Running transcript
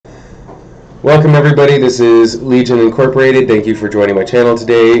Welcome everybody, this is Legion Incorporated. Thank you for joining my channel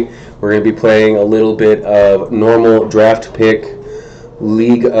today. We're going to be playing a little bit of normal draft pick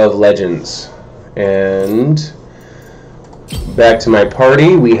League of Legends. And back to my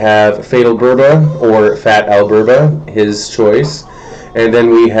party, we have Fatal Burba, or Fat Alberba, his choice. And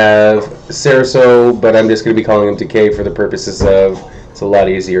then we have Saraso, but I'm just going to be calling him Decay for the purposes of it's a lot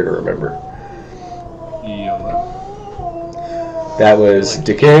easier to remember. That was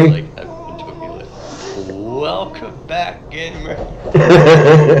Decay. Welcome back, gamer.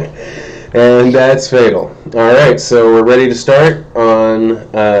 And that's Fatal. Alright, so we're ready to start on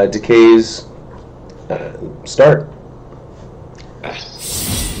Decay's start.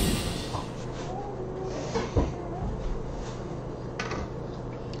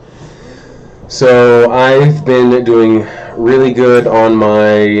 So I've been doing really good on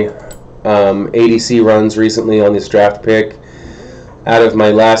my ADC runs recently on this draft pick. Out of my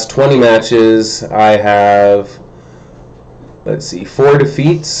last 20 matches, I have, let's see, 4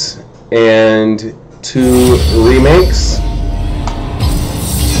 defeats and 2 remakes.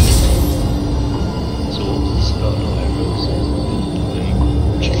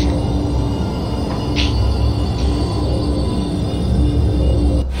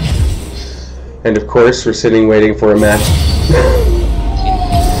 And of course, we're sitting waiting for a match.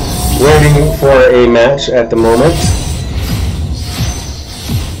 Waiting for a match at the moment.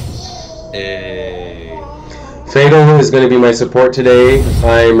 Fatal is going to be my support today.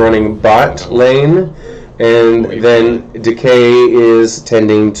 I'm running bot lane, and then Decay is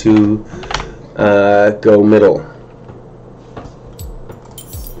tending to go middle.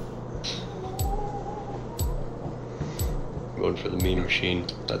 Going for the mean machine.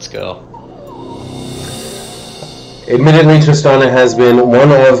 Let's go. Admittedly, Tristana has been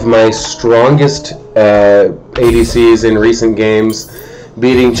one of my strongest ADCs in recent games,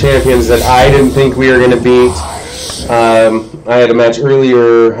 beating champions that I didn't think we were going to beat. I had a match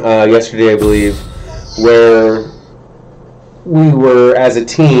earlier, yesterday I believe, where we were, as a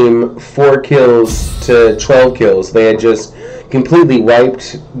team, 4 kills to 12 kills. They had just completely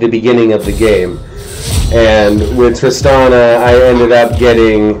wiped the beginning of the game. And with Tristana, I ended up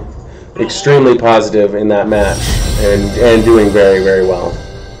getting extremely positive in that match and doing very, very well.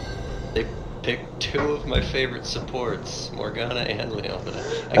 They picked 2 of my favorite supports, Morgana and Leona.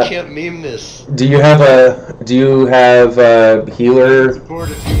 I can't meme this. Do you have a healer? Support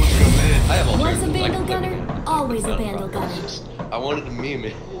if you want to come in. I have all Once a Vandal Gunner, always a Vandal Gunner. I wanted to meme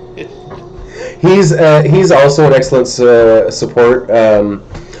it. He's also an excellent support.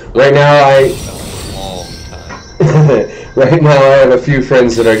 Right now right now I have a few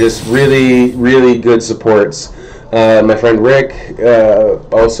friends that are just really, really good supports. My friend Rick,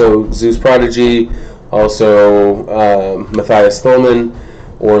 also Zeus Prodigy, also Matthias Thulman,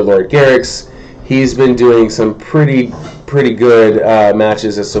 or Lord Garrix. He's been doing some pretty good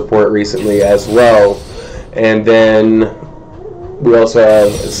matches as support recently as well. And then we also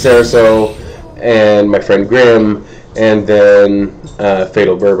have Saraso and my friend Grim, and then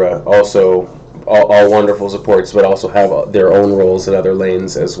Fatal Burba, also all wonderful supports, but also have their own roles in other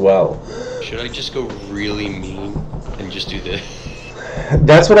lanes as well. Should I just go really mean and just do this?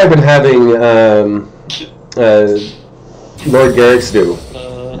 That's what I've been having Lord Garrix do.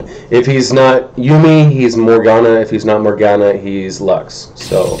 If he's not Yumi, he's Morgana. If he's not Morgana, he's Lux.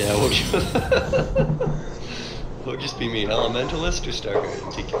 So yeah, we'll just be mean. Elementalist or Stargate?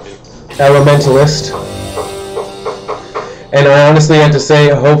 Elementalist. And I honestly have to say,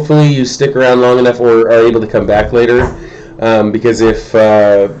 hopefully you stick around long enough or are able to come back later, because if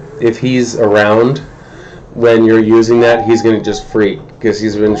he's around when you're using that, he's going to just freak, because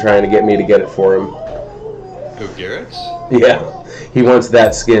he's been trying to get me to get it for him. Who, Garrix? Yeah, he wants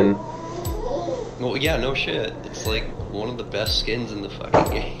that skin. Well, yeah, no shit. It's like one of the best skins in the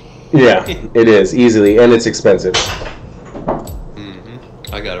fucking game. Yeah, it is, easily, and it's expensive.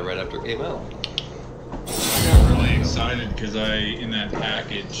 I got it right after it came out. I got really excited because in that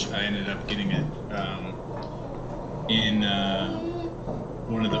package, I ended up getting it in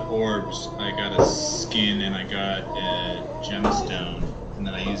one of the orbs. I got a skin and I got a gemstone, and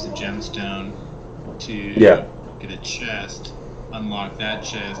then I used the gemstone to get a chest, unlock that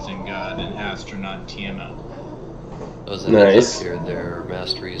chest, and got an astronaut Tiamat. Those nice. Here, their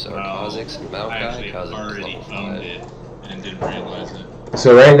masteries are Kha'Zix and Maokai. I actually Kha'Zix already level owned 5. it and didn't realize it.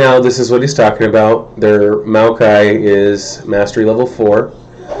 So right now, this is what he's talking about. Their Maokai is Mastery level 4.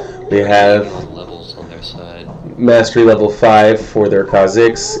 We have levels on their side. Mastery level 5 for their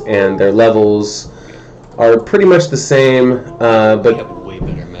Kha'Zix, and their levels are pretty much the same, but we have way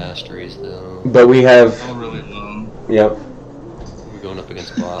better masteries though. But we have All really low. Yep. We're going up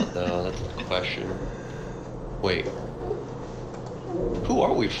against bot, though. That's the question. Wait. Who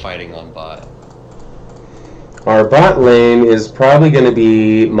are we fighting on bot? Our bot lane is probably going to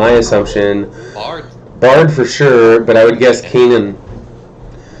be, my assumption, Bard for sure, but I would guess Keenan.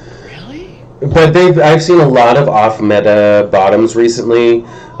 Really? But I've seen a lot of off-meta bottoms recently.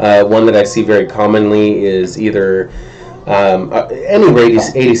 One that I see very commonly is either any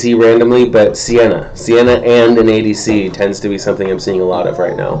ADC randomly, but Sienna. Sienna and an ADC tends to be something I'm seeing a lot of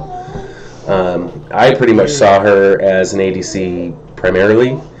right now. I pretty much saw her as an ADC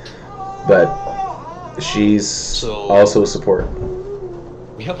primarily, but she's also a support.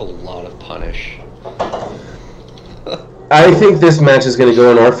 We have a lot of punish. I think this match is going to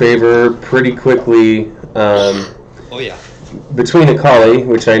go in our favor pretty quickly. Oh yeah. Between Akali,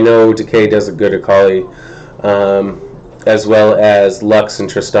 which I know Decay does a good Akali, as well as Lux and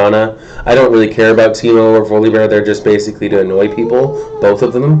Tristana. I don't really care about Teemo or Volibear. They're just basically to annoy people, both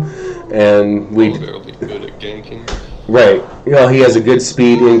of them. And Volibear will be good at ganking. Right. Well, he has a good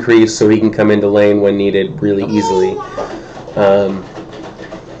speed increase, so he can come into lane when needed really easily.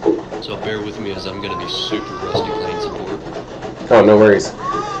 So bear with me as I'm going to be super rusty lane support. Oh, no worries.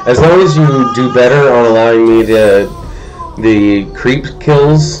 As long as you do better on allowing me the creep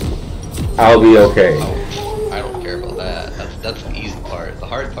kills, I'll be okay. Oh, I don't care about that. That's the easy part. The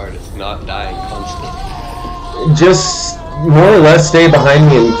hard part is not dying constantly. Just more or less stay behind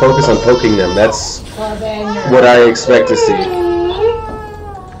me and focus on poking them. That's what I expect to see.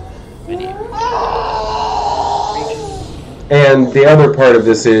 And the other part of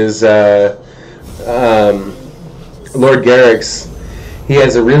this is Lord Garrick's. He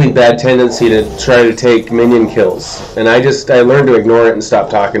has a really bad tendency to try to take minion kills, and I learned to ignore it and stop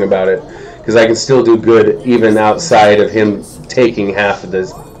talking about it, because I can still do good even outside of him taking half of the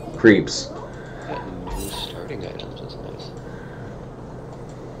creeps. New starting items is nice.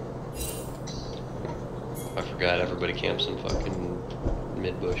 I forgot everybody camps in fucking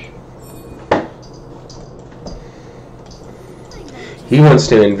mid-bush. He wants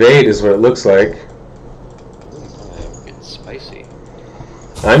to invade is what it looks like. It's spicy.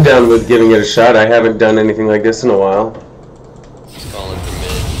 I'm down with giving it a shot. I haven't done anything like this in a while. He's calling for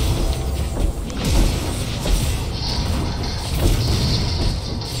mid.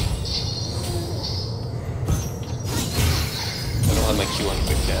 I don't have my Q on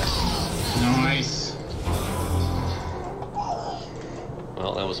quick cast. Nice.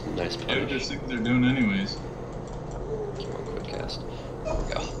 Well, that was a nice Yeah, punish. just think they're doing anyways. Q on quick cast. There we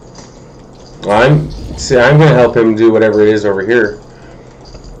go. Well, I'm going to help him do whatever it is over here.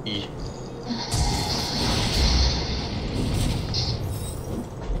 E.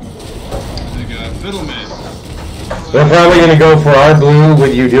 They got Fiddleman. We're probably going to go for our blue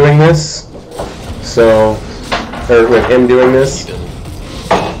with you doing this. So, or with him doing this. He doesn't.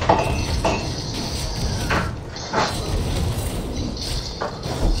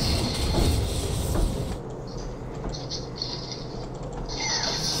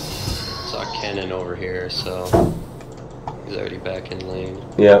 Saw Kennen over here, so he's already back in lane.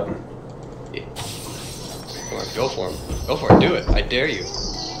 Yep. Yeah. Come on, go for him. Go for it. Do it. I dare you.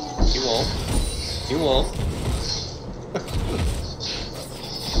 You won't. You won't.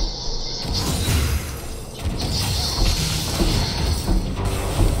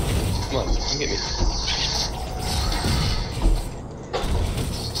 Come on, come get me.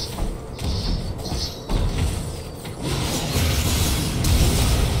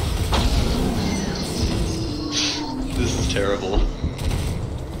 This is terrible.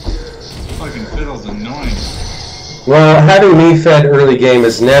 Fucking Fiddle's annoying. Well, having me fed early game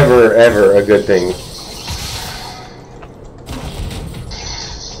is never, ever a good thing.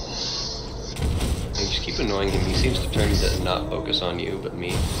 And just keep annoying him. He seems determined to not focus on you, but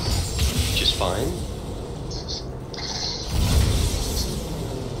me. Which is fine.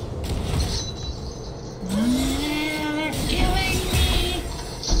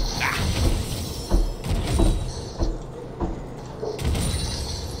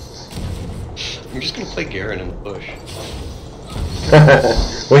 I'm just gonna play Garen in the bush.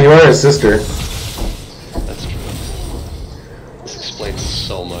 Well, you are his sister. That's true. This explains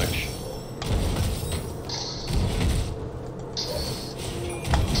so much.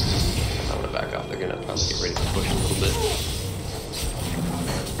 I'm gonna back off. They're gonna probably get ready to push a little bit.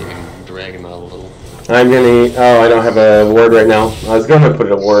 Maybe drag him out a little. I'm gonna. Oh, I don't have a ward right now. I was gonna put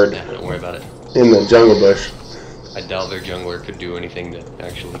a ward Nah, don't worry about it. in the jungle bush. I doubt their jungler could do anything to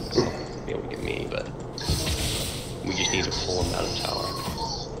actually be able to get me, but we just need to pull him out of the tower.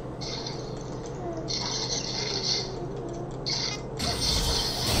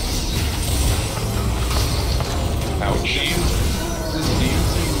 Ouch. This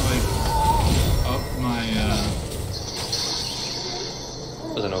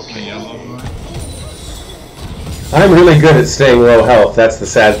was an okay. Yellow boy. I'm really good at staying low health, that's the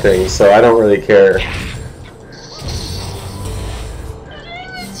sad thing, so I don't really care.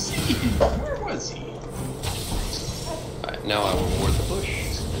 Where was he? Alright, now I will ward the bush,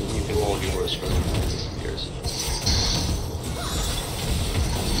 and you can hold yours for the years.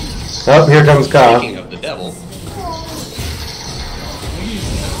 Oh, here comes Ka. Speaking of the devil,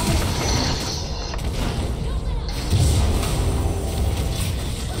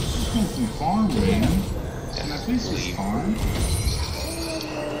 Some farm, man. And that place was farm.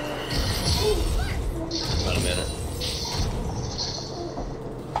 about a minute.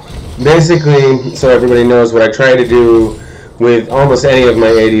 Basically, so everybody knows, what I try to do with almost any of my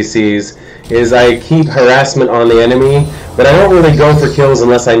ADCs is I keep harassment on the enemy, but I don't really go for kills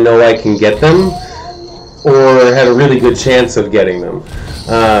unless I know I can get them or have a really good chance of getting them.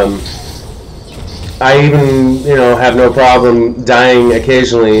 I even, have no problem dying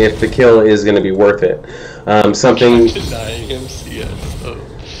occasionally if the kill is going to be worth it. Something. Denying him CS. Oh,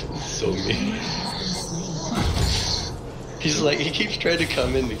 so mean. He's like, he keeps trying to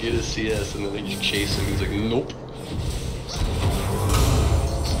come in to get his CS, and then they just chase him. He's like, nope.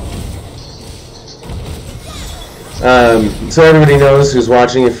 So everybody knows who's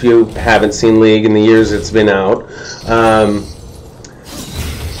watching, if you haven't seen League in the years it's been out.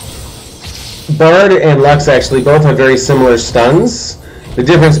 Bard and Lux actually both have very similar stuns. The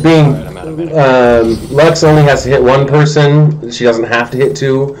difference being, Lux only has to hit one person. She doesn't have to hit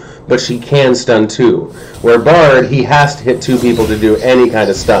two, but she can stun two. Where Bard, he has to hit two people to do any kind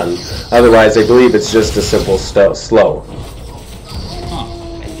of stun. Otherwise, I believe it's just a simple slow.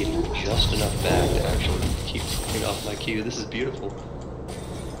 And getting just enough back to actually keep coming off my Q. This is beautiful.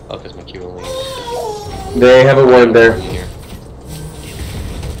 Oh, because my Q only has They have a ward there. here.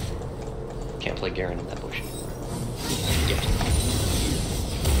 Can't play Garen in that bush. Yeah.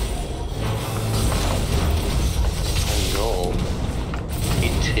 Oh no.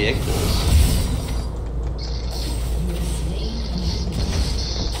 It tickles.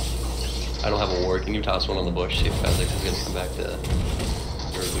 I don't have a ward. Can you toss one on the bush? See if Kha'Zix is going to come back to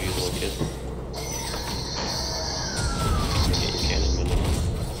your little kid. Get your cannon minion.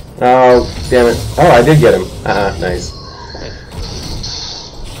 Oh, damn it. Oh, I did get him. Nice.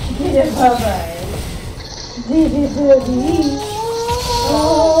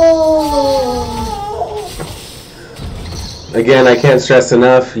 Again, I can't stress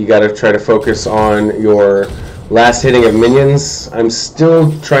enough, you gotta try to focus on your last hitting of minions. I'm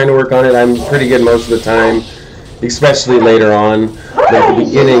still trying to work on it. I'm pretty good most of the time, especially later on. But at the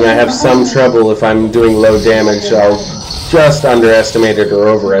beginning, I have some trouble if I'm doing low damage. I'll just underestimate it or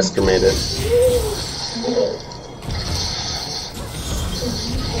overestimate it.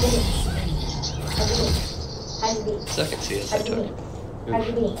 Second CS I took.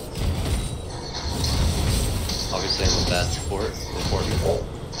 Oof. Obviously I'm a bad support.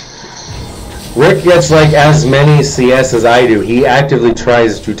 Rick gets like as many CS as I do. He actively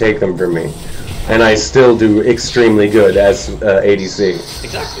tries to take them from me. And I still do extremely good as ADC.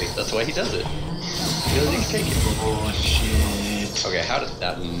 Exactly. That's why he does it. He knows he can take it. Oh shit. Okay, how did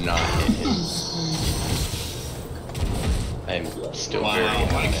that not hit him? I am still very Wow,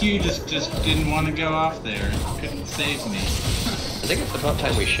 my mad. Q just didn't want to go off there. Couldn't save me. I think it's about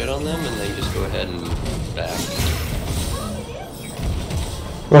time we shit on them and then just go ahead and back.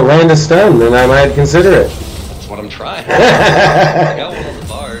 Well, land a stun, then I might consider it. That's what I'm trying. I got one on the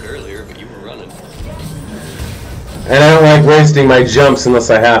Bard earlier, but you were running. And I don't like wasting my jumps unless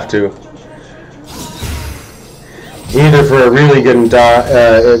I have to. Either for a really good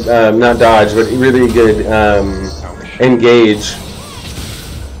not dodge, but really good engage.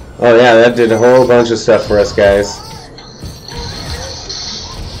 Oh yeah, that did a whole bunch of stuff for us, guys.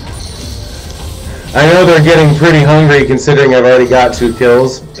 I know they're getting pretty hungry considering I've already got 2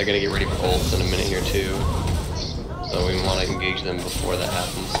 kills. They're gonna get ready for ults in a minute here too. So we want to engage them before that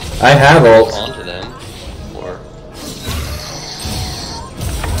happens. I have ult. Onto them, or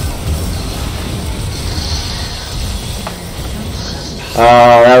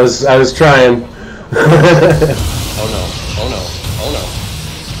Oh, I was trying. oh no, oh no, oh no,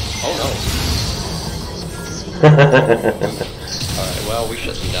 oh no. Alright, well we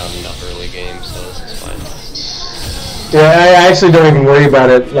shut them down enough early game, so this is fine. Yeah, I actually don't even worry about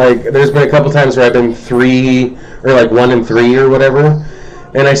it. Like, there's been a couple times where I've been 3 or like 1 and 3 or whatever,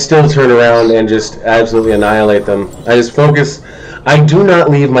 and I still turn around and just absolutely annihilate them. I just focus. I do not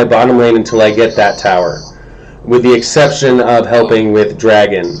leave my bottom lane until I get that tower, with the exception of helping with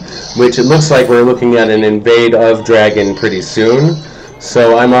Dragon, which it looks like we're looking at an invade of Dragon pretty soon.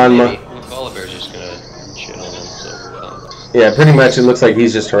 So I'm on my. Volibear's just gonna shit on them, so Yeah, pretty much it looks like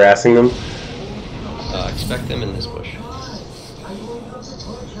he's just harassing them. Expect them in this bush.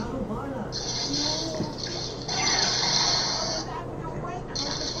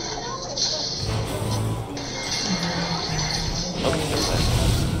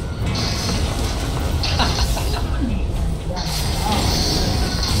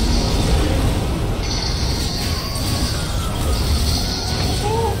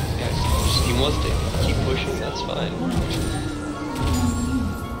 He wants to keep pushing, that's fine.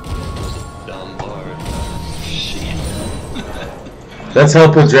 Dumb bard. Shit. Let's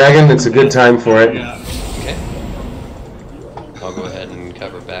help with Dragon, it's a good time for it. Yeah. Okay. I'll go ahead and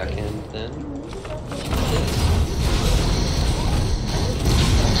cover back in then.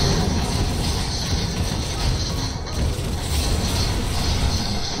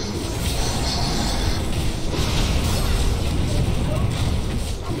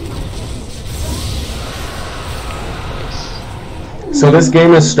 So this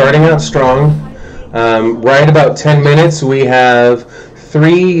game is starting out strong. Right about 10 minutes, we have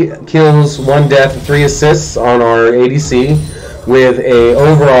 3 kills, 1 death, 3 assists on our ADC, with a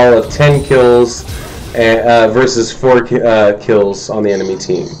overall of 10 kills versus 4 kills on the enemy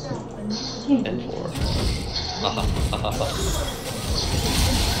team. And 4.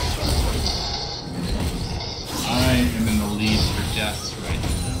 I am in the lead for deaths right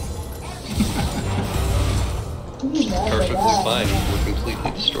Perfectly fine. We're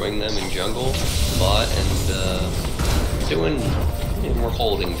completely destroying them in jungle, bot, and we're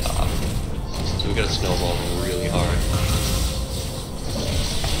holding top. So we gotta snowball them really hard.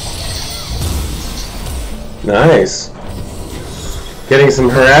 Nice. Getting some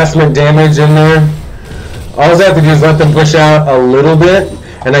harassment damage in there. All I have to do is let them push out a little bit,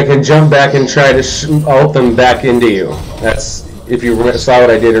 and I can jump back and try to ult them back into you. That's if you saw what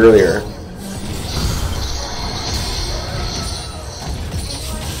I did earlier.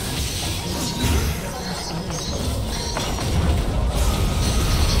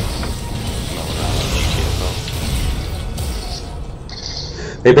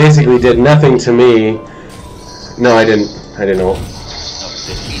 They basically did nothing to me. No, I didn't. I didn't know.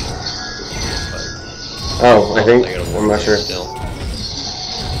 Oh, I think. I'm not sure.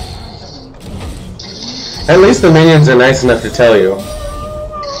 At least the minions are nice enough to tell you.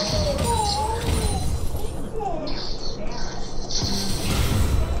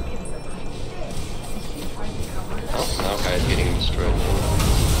 Oh, now guy's getting destroyed.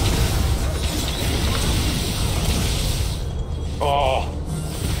 Oh!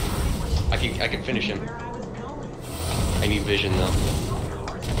 I can finish him. I need vision though.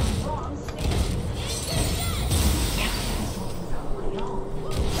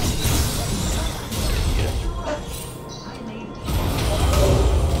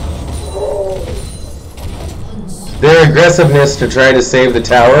 Their aggressiveness to try to save the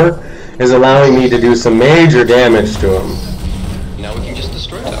tower is allowing me to do some major damage to him. Now we can just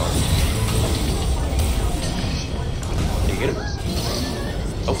destroy the tower. Can you get him?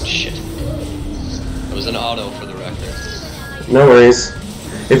 Oh shit. It was an auto for the record. No worries.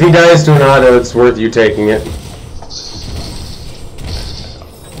 If he dies to an auto, it's worth you taking it.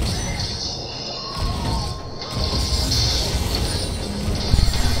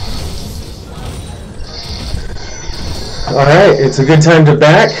 Alright, it's a good time to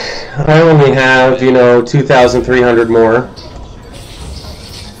back. I only have, 2,300 more.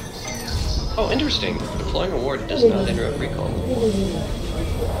 Oh, interesting. Deploying a ward does not interrupt recall.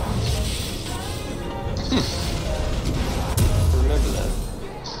 Remember that.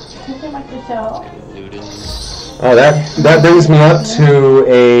 Ludens. Oh, that brings me up to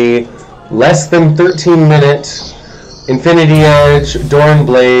a less than 13-minute Infinity Edge, Dorn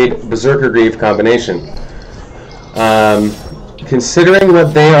Blade, Berserker Greave combination. Considering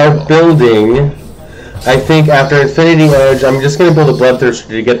what they are building, I think after Infinity Edge, I'm just going to build a Bloodthirster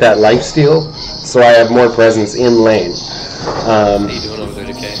to get that lifesteal, so I have more presence in lane. How you doing over there,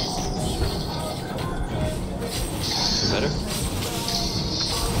 Decay? Better?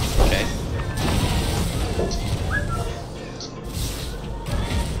 Okay.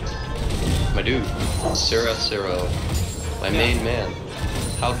 My dude, Zero, my main man.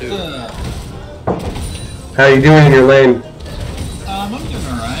 How do? How you doing in your lane? I'm doing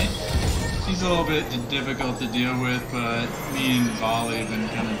alright. He's a little bit difficult to deal with, but me and Volley have been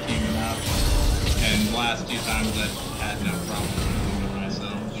kind of teaming up. And the last 2 times I've had no problem with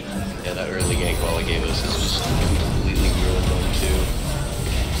myself. Yeah, that early gank Volley gave us is just completely ruined them too.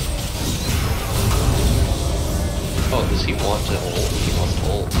 Oh, does he want to ult? He wants to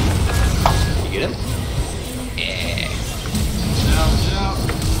ult. You get him? Yeah. No.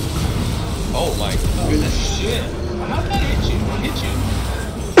 Oh my goodness. Shit. How did I hit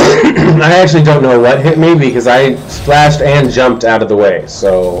hit you? I actually don't know what hit me because I flashed and jumped out of the way,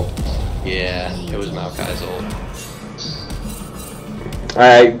 so... Yeah, it was Maokai's ult.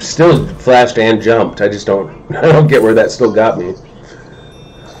 I still flashed and jumped. I just don't... I don't get where that still got me.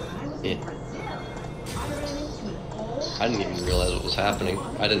 Yeah. I didn't even realize what was happening.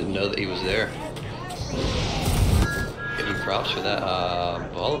 I didn't know that he was there. Getting props for that.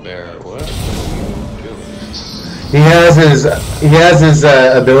 Volibear, what? He has his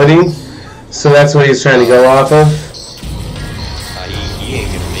ability, so that's what he's trying to go off of. He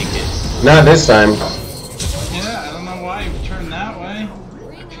ain't gonna make it. Not this time. Yeah, I don't know why he turned that way.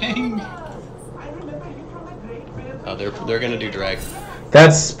 Ping. Oh, they're gonna do drag.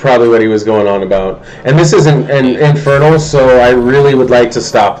 That's probably what he was going on about. And this is an Infernal, so I really would like to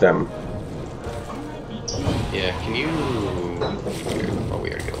stop them. Yeah, can you... Oh,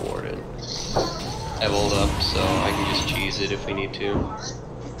 we already got awarded. I have ult up, so I can just cheese it if we need to.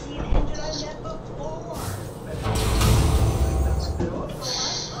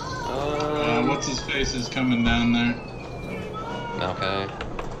 What's his face is coming down there? Okay.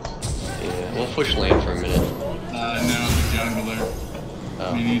 Yeah, we'll push lane for a minute. No, the jungler. I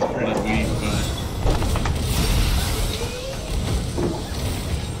mean, he's pretty weak, but...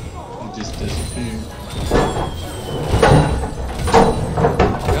 He just disappeared.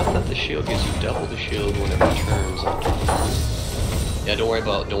 I forgot that the shield gives you double the shield when it returns. Yeah, don't worry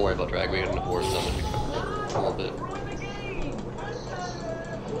about drag. We got enough wards on it to cover for a little bit.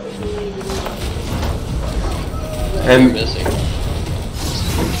 And missing.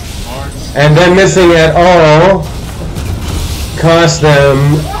 And then missing at all cost them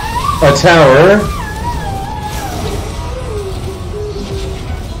a tower.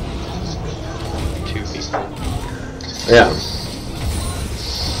 Two people. Yeah.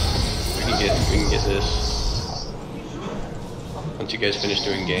 We can get this. Once you guys finish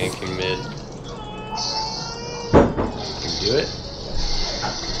doing gank in mid. We can do it.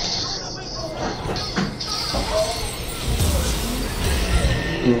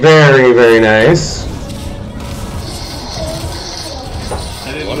 Very, very nice.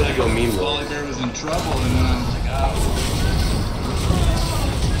 I didn't Wanted to go mean Volibear was in trouble, and then I was like, oh.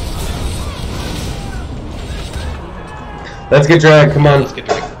 Let's get drag, come on. Let's get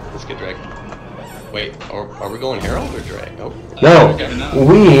drag. Let's get drag. Wait, are we going Herald or drag? Oh. No,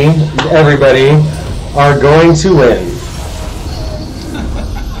 we, everybody, are going to win.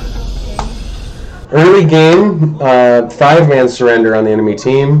 Early game, 5-man surrender on the enemy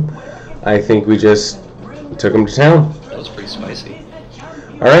team. I think we just took them to town. That was pretty spicy.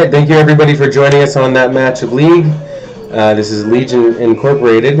 Alright, thank you everybody for joining us on that match of League. This is Legion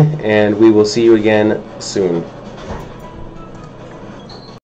Incorporated, and we will see you again soon.